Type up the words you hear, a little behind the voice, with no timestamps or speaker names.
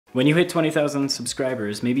When you hit 20,000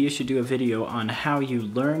 subscribers, maybe you should do a video on how you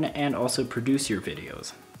learn and also produce your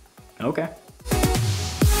videos. Okay.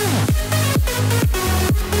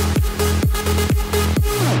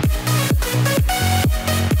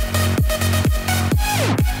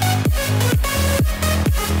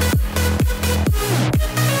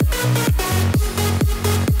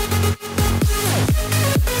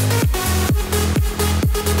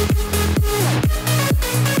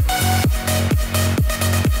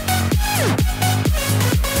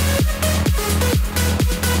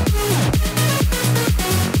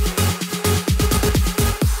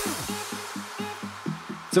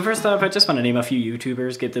 So first off, I just want to name a few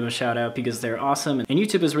YouTubers, give them a shout out because they're awesome, and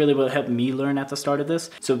YouTube is really what helped me learn at the start of this.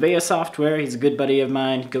 So Vea Software, he's a good buddy of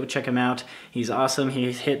mine, go check him out. He's awesome,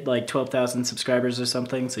 he's hit like 12,000 subscribers or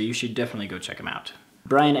something, so you should definitely go check him out.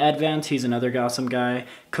 Brian Advent, he's another awesome guy.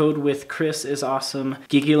 Code with Chris is awesome.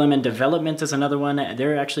 Geeky Lemon Development is another one.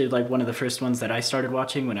 They're actually like one of the first ones that I started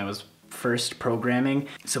watching when I was first programming.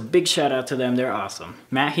 So big shout out to them, they're awesome.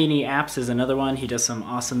 Matt Heaney Apps is another one. He does some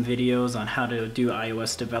awesome videos on how to do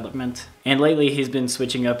iOS development. And lately he's been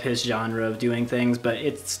switching up his genre of doing things, but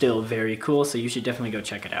it's still very cool, so you should definitely go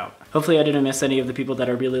check it out. Hopefully I didn't miss any of the people that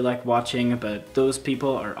I really like watching, but those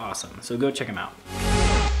people are awesome, so go check them out.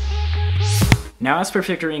 Now, as for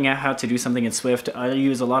figuring out how to do something in Swift, I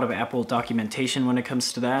use a lot of Apple documentation when it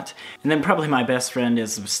comes to that. And then probably my best friend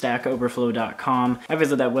is stackoverflow.com. I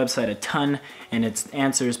visit that website a ton, and it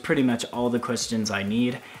answers pretty much all the questions I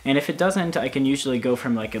need. And if it doesn't, I can usually go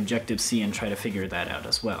from like Objective-C and try to figure that out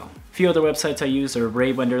as well. A few other websites I use are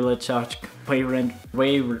Ray Wenderlich.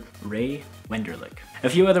 A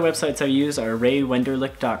few other websites I use are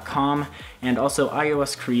raywenderlich.com and also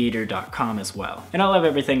ioscreator.com as well. And I'll have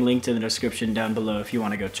everything linked in the description down below if you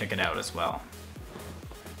want to go check it out as well.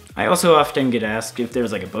 I also often get asked if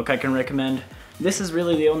there's like a book I can recommend. This is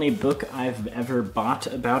really the only book I've ever bought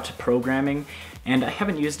about programming, and I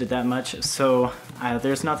haven't used it that much, so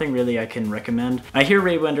there's nothing really I can recommend. I hear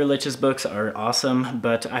Ray Wenderlich's books are awesome,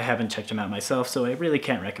 but I haven't checked them out myself, so I really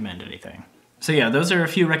can't recommend anything. So yeah, those are a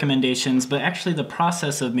few recommendations, but actually the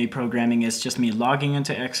process of me programming is just me logging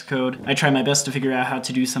into Xcode. I try my best to figure out how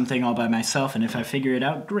to do something all by myself, and if I figure it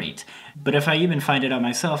out, great. But if I even find it out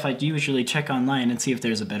myself, I usually check online and see if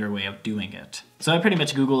there's a better way of doing it. So I pretty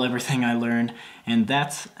much Google everything I learn, and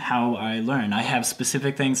that's how I learn. I have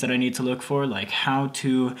specific things that I need to look for, like how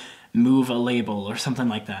to move a label or something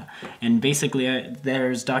like that. And basically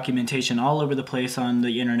there's documentation all over the place on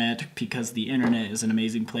the internet because the internet is an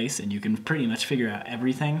amazing place and you can pretty much figure out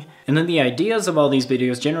everything. And then the ideas of all these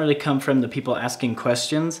videos generally come from the people asking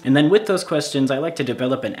questions. And then with those questions, I like to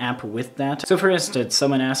develop an app with that. So for instance,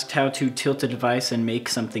 someone asked how to tilt a device and make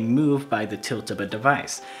something move by the tilt of a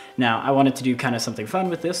device. Now, I wanted to do kind of something fun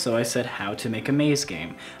with this, so I said how to make a maze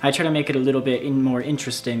game. I try to make it a little bit more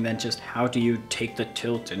interesting than just how do you take the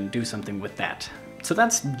tilt and do something with that. So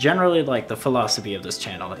that's generally like the philosophy of this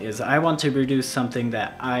channel, is I want to produce something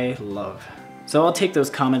that I love. So I'll take those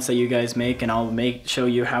comments that you guys make and I'll show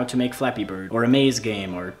you how to make Flappy Bird or a maze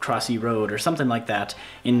game or Crossy Road or something like that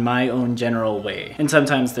in my own general way. And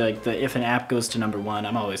sometimes if an app goes to #1,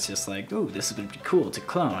 I'm always just like, ooh, this would be cool to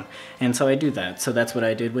clone. And so I do that. So that's what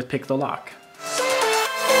I did with Pick the Lock.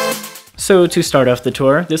 So to start off the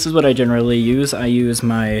tour, this is what I generally use. I use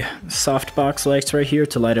my softbox lights right here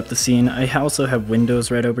to light up the scene. I also have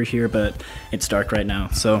windows right over here, but it's dark right now.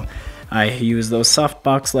 So I use those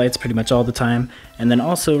softbox lights pretty much all the time. And then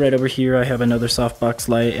also right over here I have another softbox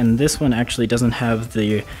light, and this one actually doesn't have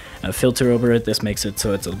the filter over it. This makes it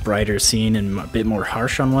so it's a brighter scene and a bit more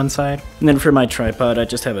harsh on one side. And then for my tripod, I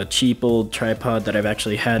just have a cheap old tripod that I've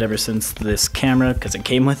actually had ever since this camera because it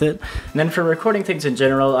came with it. And then for recording things in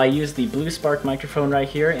general, I use the Blue Spark microphone right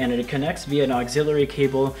here, and it connects via an auxiliary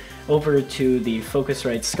cable over to the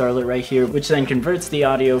Focusrite Scarlett right here, which then converts the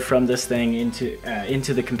audio from this thing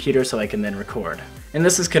into the computer so I can then record. And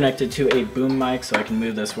this is connected to a boom mic, so I can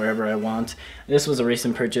move this wherever I want. This was a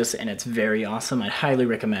recent purchase and it's very awesome. I highly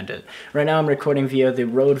recommend it. Right now I'm recording via the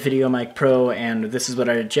Rode VideoMic Pro, and this is what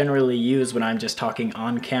I generally use when I'm just talking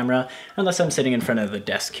on camera, unless I'm sitting in front of the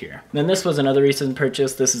desk here. Then this was another recent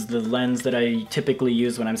purchase. This is the lens that I typically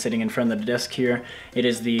use when I'm sitting in front of the desk here. It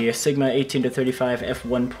is the Sigma 18-35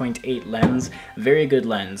 f1.8 lens. Very good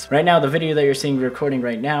lens. Right now the video that you're seeing recording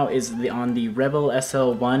right now is on the Rebel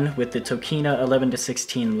SL1 with the Tokina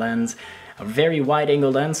 11-16 lens. A very wide angle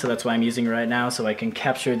lens, so that's why I'm using it right now, so I can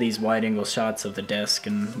capture these wide angle shots of the desk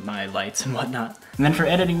and my lights and whatnot. And then for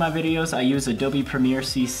editing my videos, I use Adobe Premiere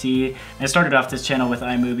CC. I started off this channel with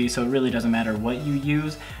iMovie, so it really doesn't matter what you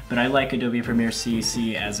use, but I like Adobe Premiere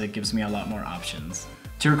CC as it gives me a lot more options.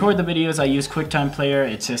 To record the videos, I use QuickTime Player.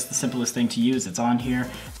 It's just the simplest thing to use. It's on here.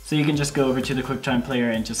 So you can just go over to the QuickTime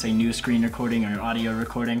Player and just say new screen recording or audio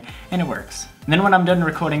recording, and it works. And then when I'm done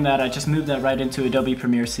recording that, I just move that right into Adobe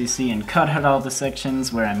Premiere CC and cut out all the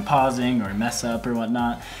sections where I'm pausing or mess up or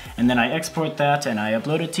whatnot. And then I export that and I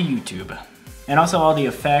upload it to YouTube. And also all the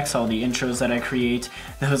effects, all the intros that I create,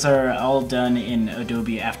 those are all done in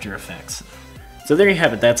Adobe After Effects. So there you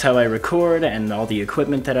have it, that's how I record and all the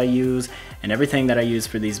equipment that I use and everything that I use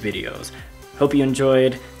for these videos. Hope you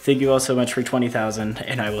enjoyed, thank you all so much for 20,000,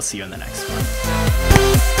 and I will see you in the next one.